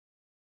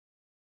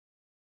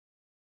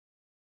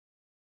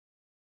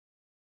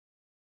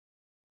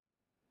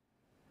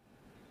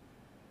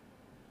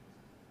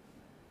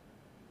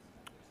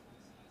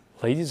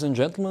Ladies and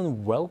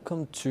gentlemen,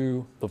 welcome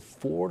to the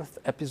fourth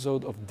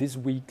episode of this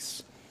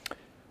week's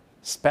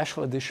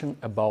special edition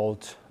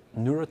about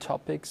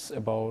neurotopics,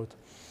 about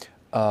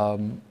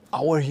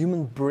our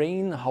human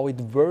brain, how it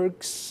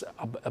works,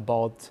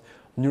 about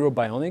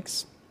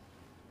neurobionics.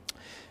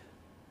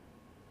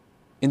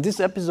 In this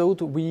episode,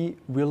 we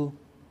will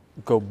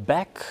go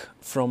back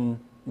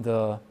from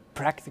the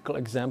practical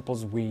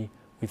examples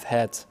we've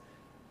had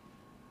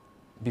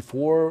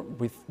before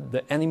with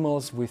the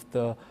animals, with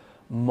the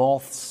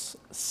moth's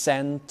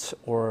scent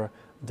or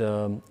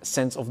the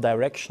sense of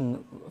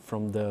direction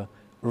from the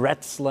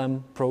rat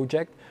slam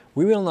project.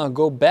 We will now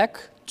go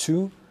back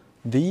to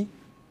the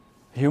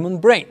human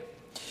brain.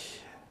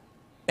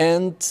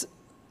 And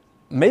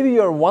maybe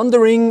you're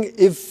wondering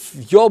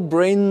if your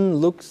brain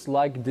looks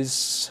like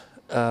this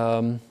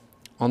on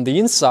the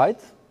inside,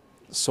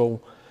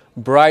 so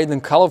bright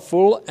and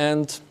colorful,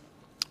 and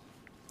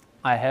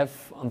I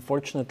have,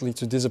 unfortunately,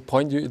 to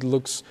disappoint you, it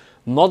looks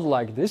not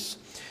like this.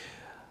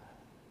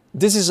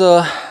 This is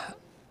a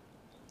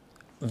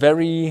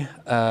very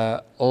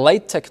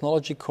late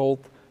technology called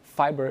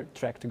fiber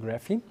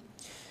tractography,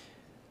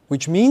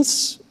 which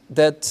means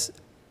that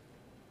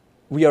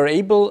we are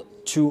able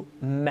to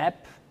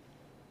map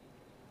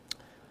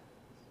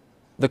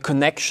the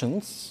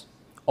connections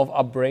of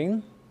our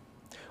brain,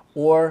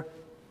 or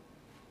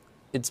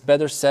it's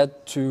better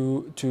said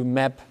to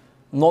map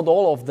not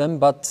all of them,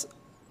 but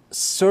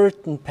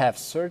certain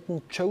paths,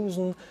 certain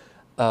chosen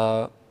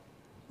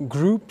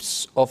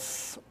groups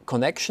of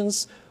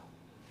connections.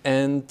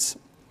 And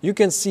you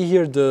can see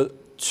here the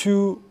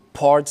two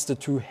parts, the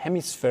two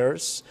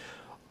hemispheres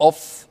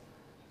of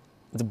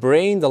the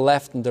brain, the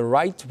left and the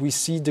right. We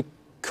see the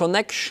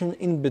connection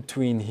in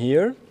between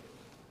here.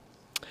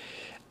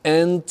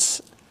 And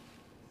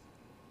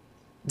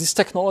this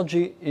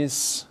technology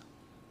is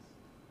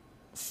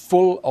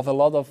full of a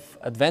lot of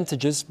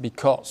advantages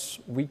because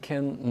we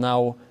can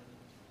now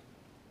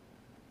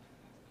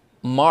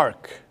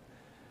mark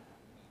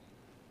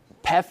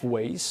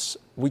pathways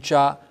which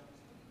are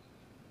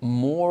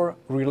more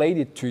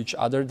related to each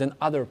other than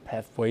other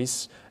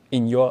pathways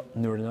in your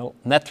neuronal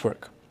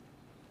network.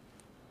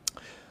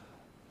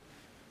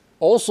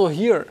 Also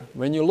here,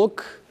 when you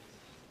look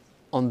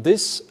on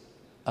this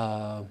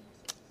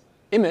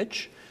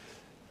image,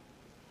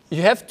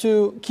 you have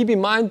to keep in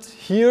mind,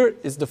 here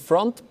is the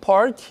front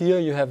part, here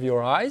you have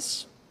your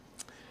eyes,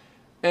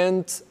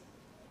 and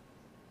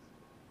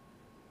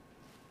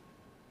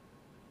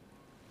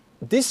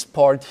this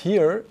part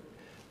here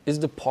is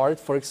the part,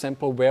 for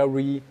example,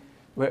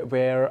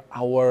 where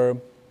our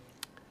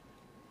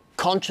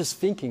conscious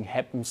thinking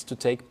happens to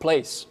take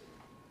place.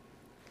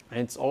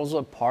 And it's also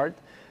a part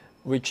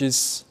which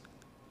is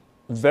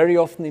very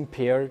often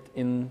impaired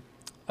in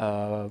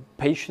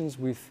patients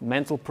with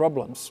mental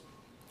problems.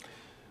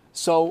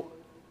 So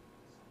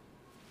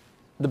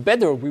the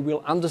better we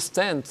will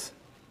understand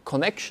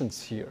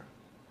connections here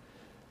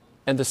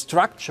and the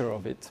structure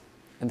of it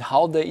and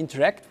how they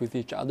interact with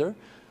each other,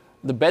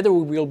 the better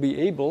we will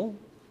be able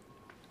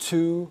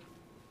to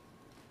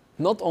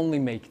not only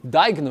make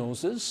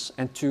diagnoses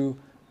and to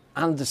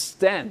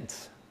understand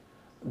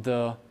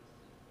the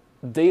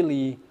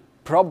daily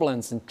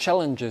problems and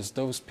challenges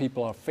those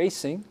people are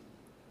facing,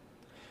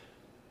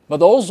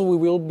 but also we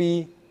will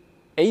be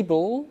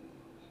able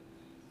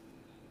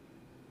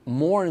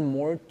more and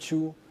more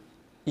to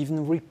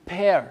even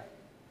repair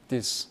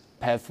these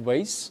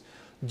pathways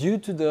due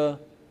to the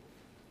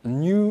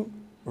new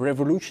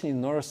revolution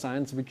in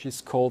neuroscience, which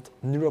is called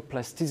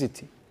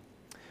neuroplasticity.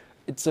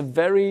 It's a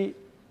very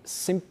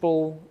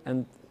simple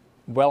and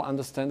well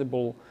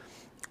understandable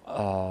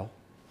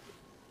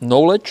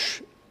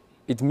knowledge.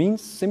 It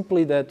means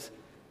simply that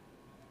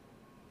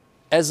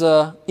as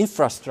an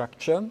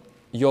infrastructure,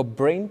 your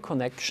brain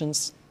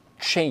connections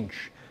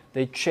change.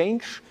 They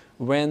change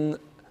when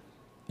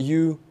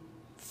you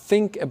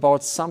think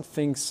about some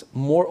things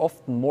more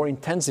often, more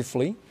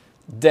intensively,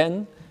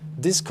 then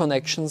these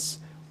connections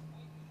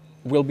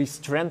will be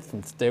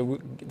strengthened.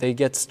 They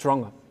get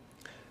stronger.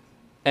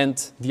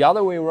 And the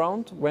other way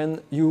around, when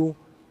you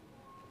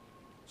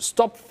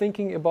stop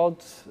thinking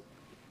about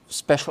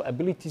special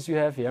abilities you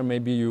have, yeah,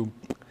 maybe you've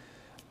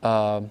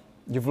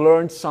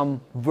learned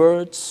some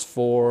words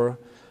for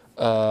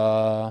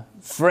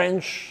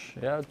French,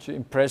 yeah, to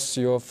impress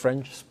your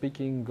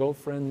French-speaking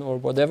girlfriend or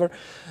whatever,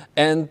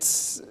 and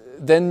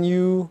then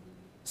you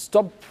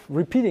stop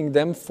repeating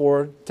them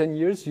for 10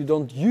 years, you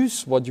don't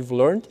use what you've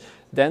learned,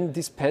 then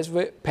these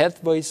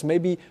pathways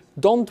maybe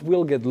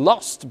will get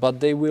lost, but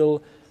they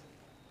will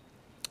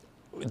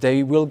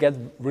get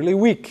really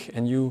weak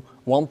and you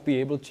won't be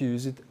able to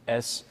use it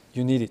as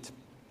you need it.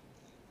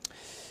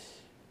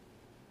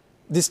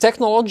 This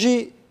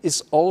technology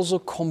is also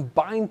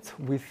combined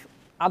with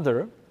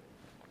other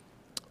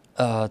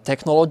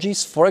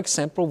technologies, for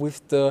example,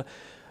 with the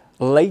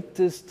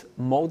latest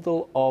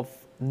model of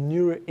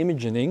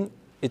neuroimaging.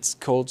 It's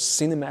called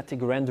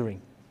cinematic rendering.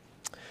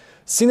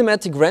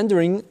 Cinematic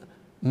rendering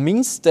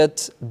means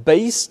that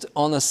based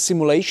on a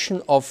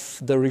simulation of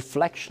the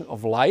reflection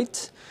of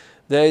light,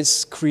 there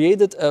is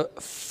created a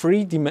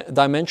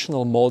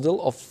three-dimensional model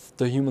of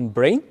the human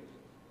brain.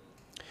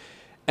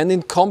 And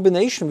in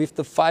combination with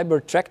the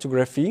fiber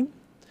tractography,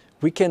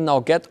 we can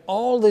now get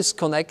all these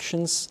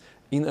connections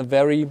in a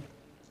very,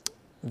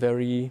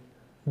 very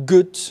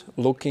good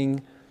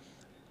looking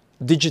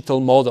digital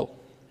model.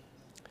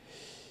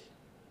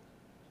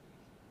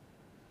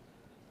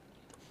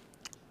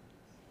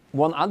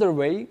 One other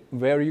way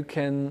where you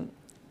can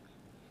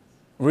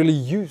really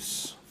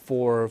use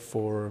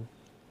for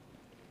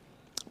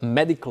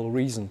medical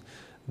reason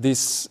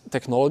this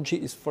technology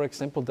is, for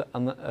example,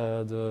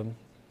 the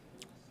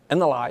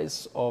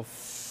analysis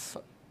of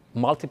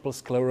multiple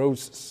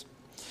sclerosis.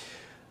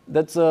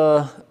 That's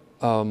a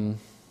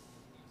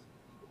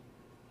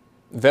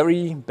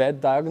very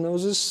bad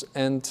diagnosis,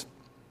 and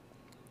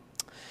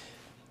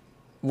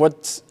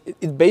what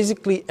it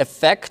basically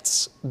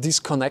affects these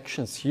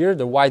connections here,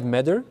 the white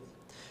matter,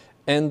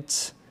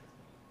 and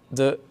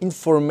the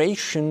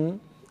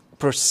information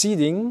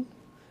proceeding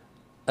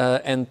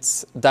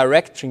and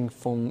directing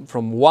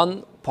from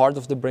one part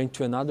of the brain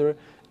to another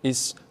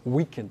is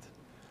weakened.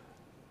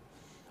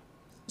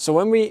 So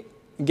when we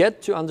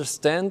get to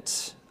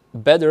understand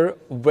better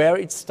where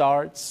it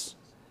starts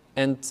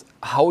and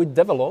how it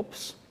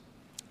develops,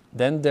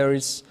 then there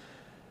is,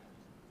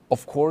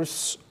 of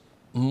course,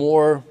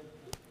 more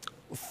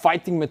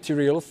fighting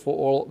material for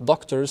all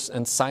doctors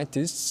and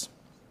scientists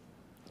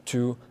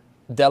to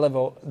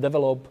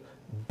develop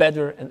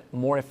better and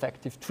more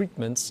effective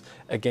treatments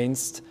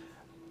against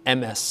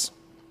MS.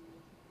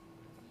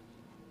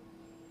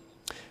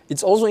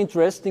 It's also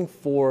interesting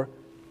for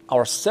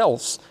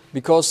ourselves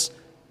because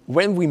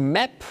when we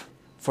map,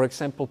 for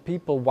example,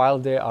 people while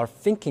they are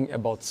thinking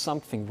about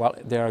something, while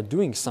they are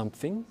doing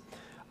something,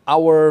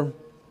 our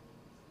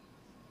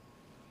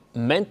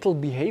mental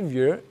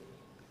behavior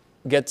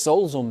gets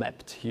also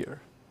mapped here.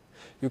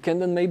 You can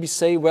then maybe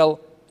say, well,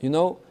 you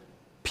know,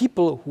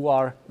 people who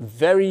are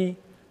very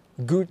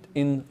good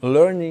in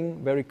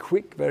learning, very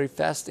quick, very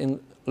fast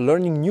in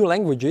learning new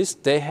languages,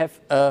 they have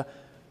a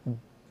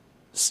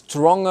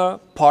stronger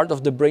part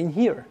of the brain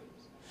here.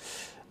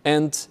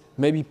 And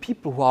maybe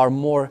people who are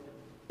more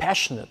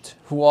passionate,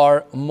 who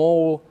are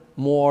more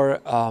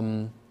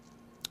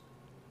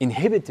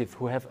inhibitive,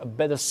 who have a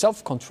better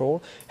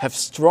self-control, have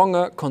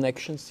stronger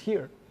connections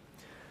here.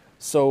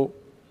 So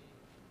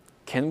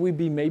can we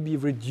be maybe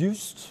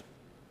reduced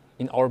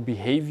in our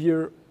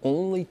behavior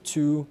only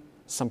to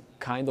some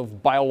kind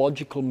of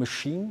biological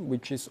machine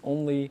which is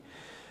only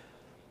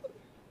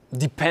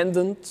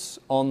dependent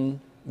on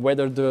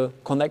whether the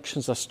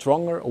connections are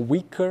stronger or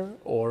weaker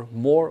or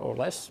more or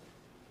less?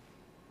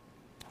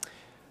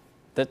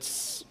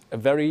 That's a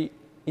very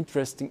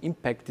interesting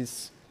impact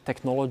this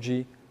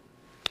technology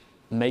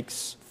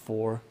makes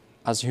for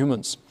us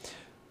humans.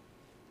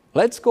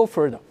 Let's go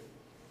further.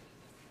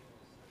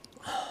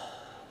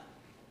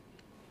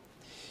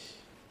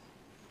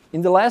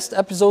 In the last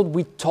episode,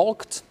 we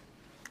talked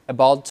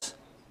about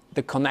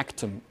the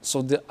connective,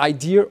 so the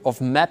idea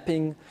of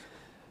mapping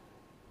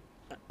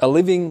a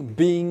living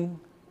being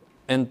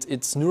and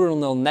its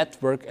neuronal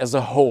network as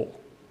a whole.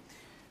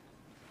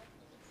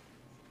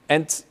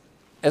 And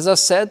as I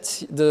said,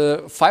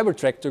 the fiber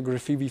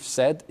tractography, we've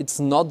said, it's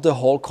not the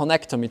whole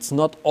connectome. It's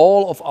not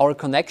all of our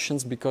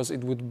connections because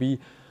it would be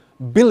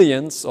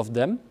billions of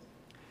them.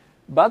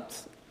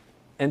 But,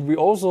 and we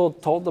also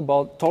talked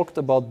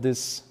about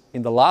this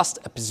in the last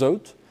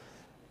episode,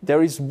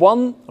 there is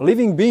one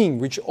living being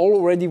which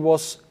already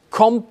was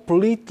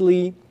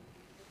completely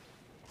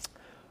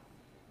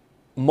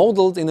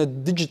modeled in a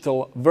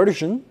digital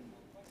version,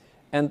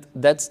 and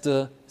that's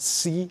the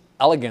C.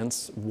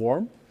 elegans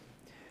worm.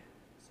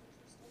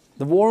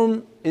 The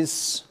worm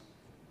is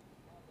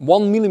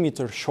 1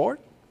 millimeter short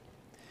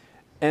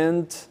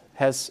and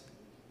has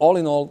all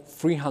in all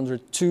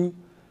 302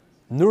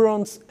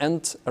 neurons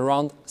and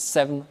around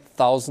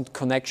 7,000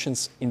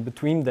 connections in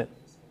between them.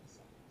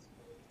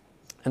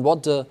 And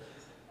what the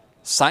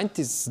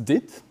scientists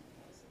did,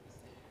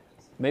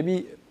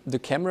 maybe the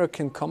camera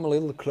can come a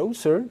little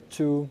closer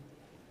to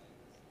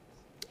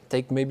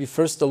take maybe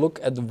first a look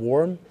at the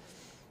worm,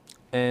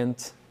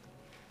 and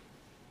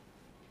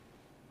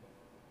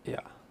yeah,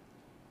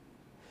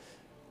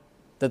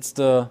 that's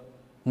the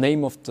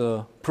name of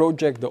the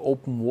project, the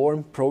Open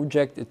Worm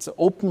project. It's an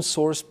open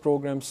source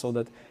program so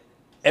that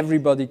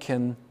everybody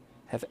can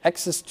have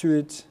access to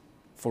it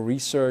for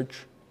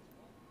research.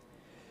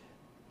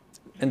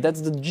 And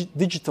that's the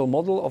digital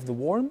model of the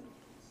worm.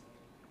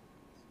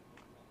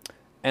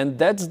 And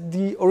that's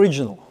the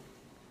original.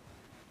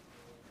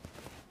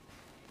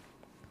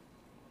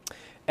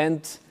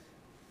 And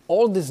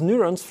all these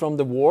neurons from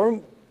the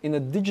worm in a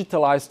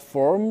digitalized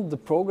form, the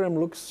program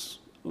looks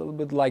a little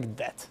bit like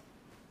that.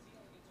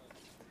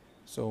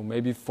 So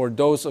maybe for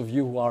those of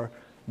you who are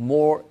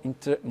more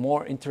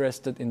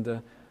interested in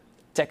the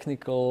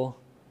technical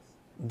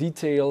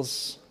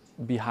details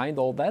behind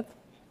all that.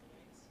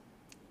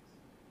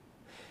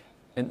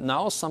 And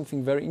now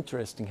something very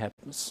interesting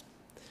happens.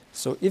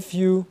 So if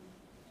you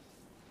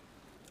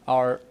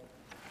are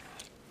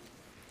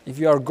if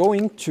you are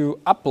going to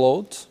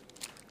upload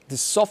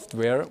this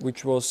software,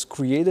 which was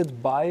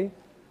created by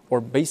or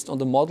based on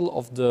the model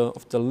of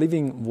the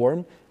living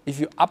worm, if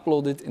you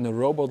upload it in a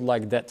robot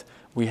like that.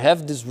 We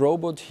have this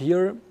robot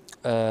here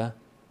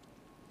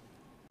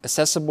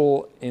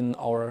accessible in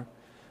our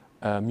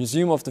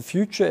Museum of the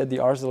Future at the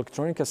Ars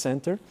Electronica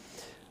Center.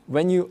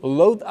 When you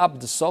load up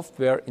the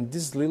software in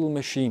this little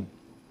machine,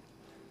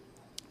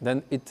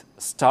 then it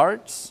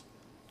starts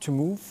to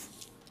move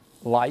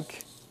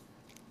like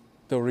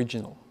the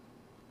original.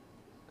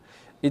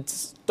 It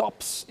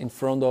stops in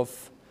front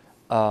of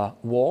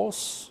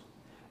walls.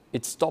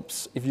 It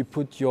stops if you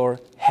put your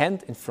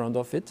hand in front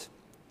of it.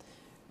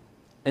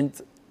 And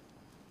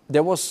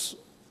there was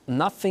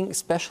nothing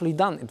specially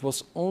done. It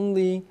was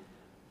only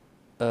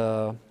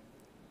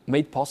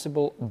made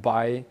possible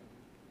by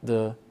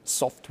the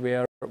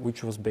software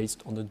which was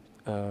based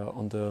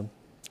on the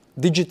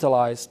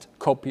digitalized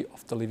copy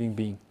of the living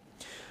being.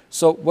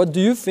 So what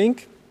do you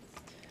think?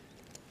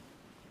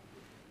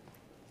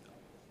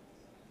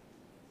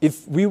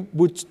 If we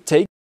would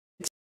take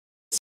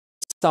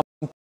some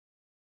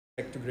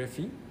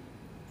spectrography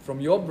from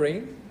your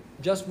brain,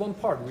 just one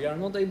part, we are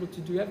not able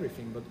to do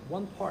everything, but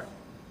one part,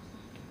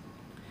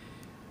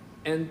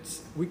 and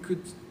we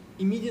could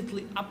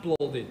immediately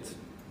upload it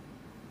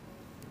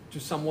to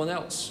someone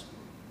else.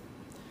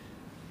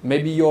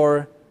 Maybe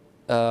your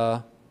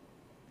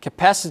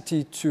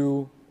capacity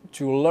to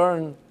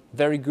learn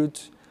very good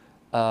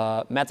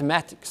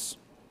mathematics.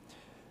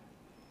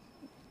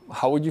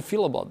 How would you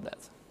feel about that?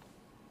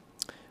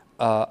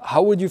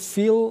 How would you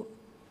feel,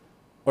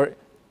 or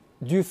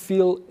do you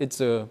feel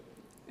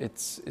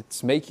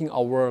it's making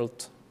our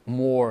world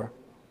more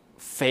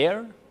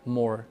fair,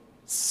 more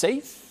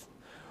safe,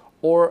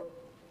 or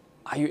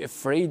are you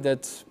afraid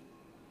that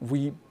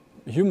we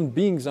human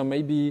beings are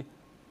maybe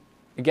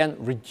again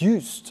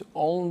reduced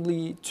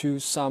only to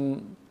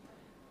some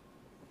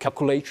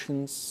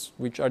calculations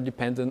which are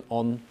dependent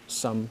on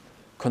some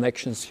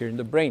connections here in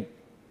the brain?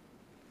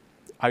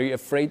 Are you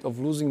afraid of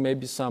losing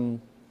maybe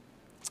some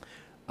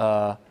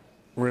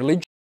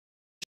religious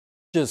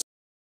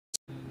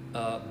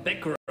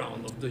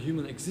background of the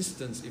human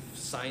existence if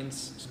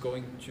science is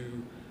going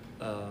to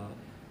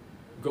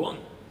go on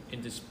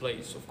in this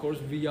place? Of course,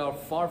 we are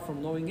far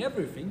from knowing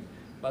everything,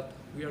 but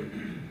we are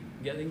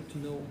getting to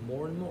know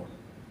more and more.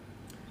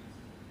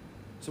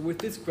 So with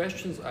these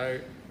questions, I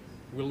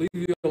will leave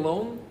you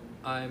alone.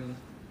 I'm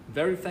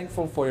very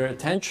thankful for your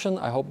attention.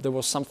 I hope there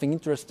was something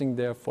interesting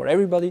there for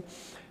everybody.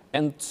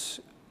 And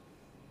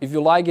if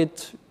you like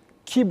it,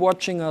 keep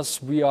watching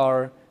us. We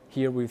are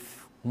here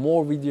with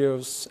more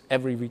videos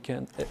every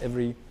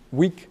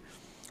week,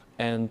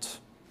 and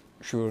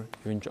sure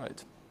you enjoy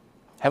it.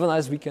 Have a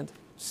nice weekend.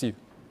 See you.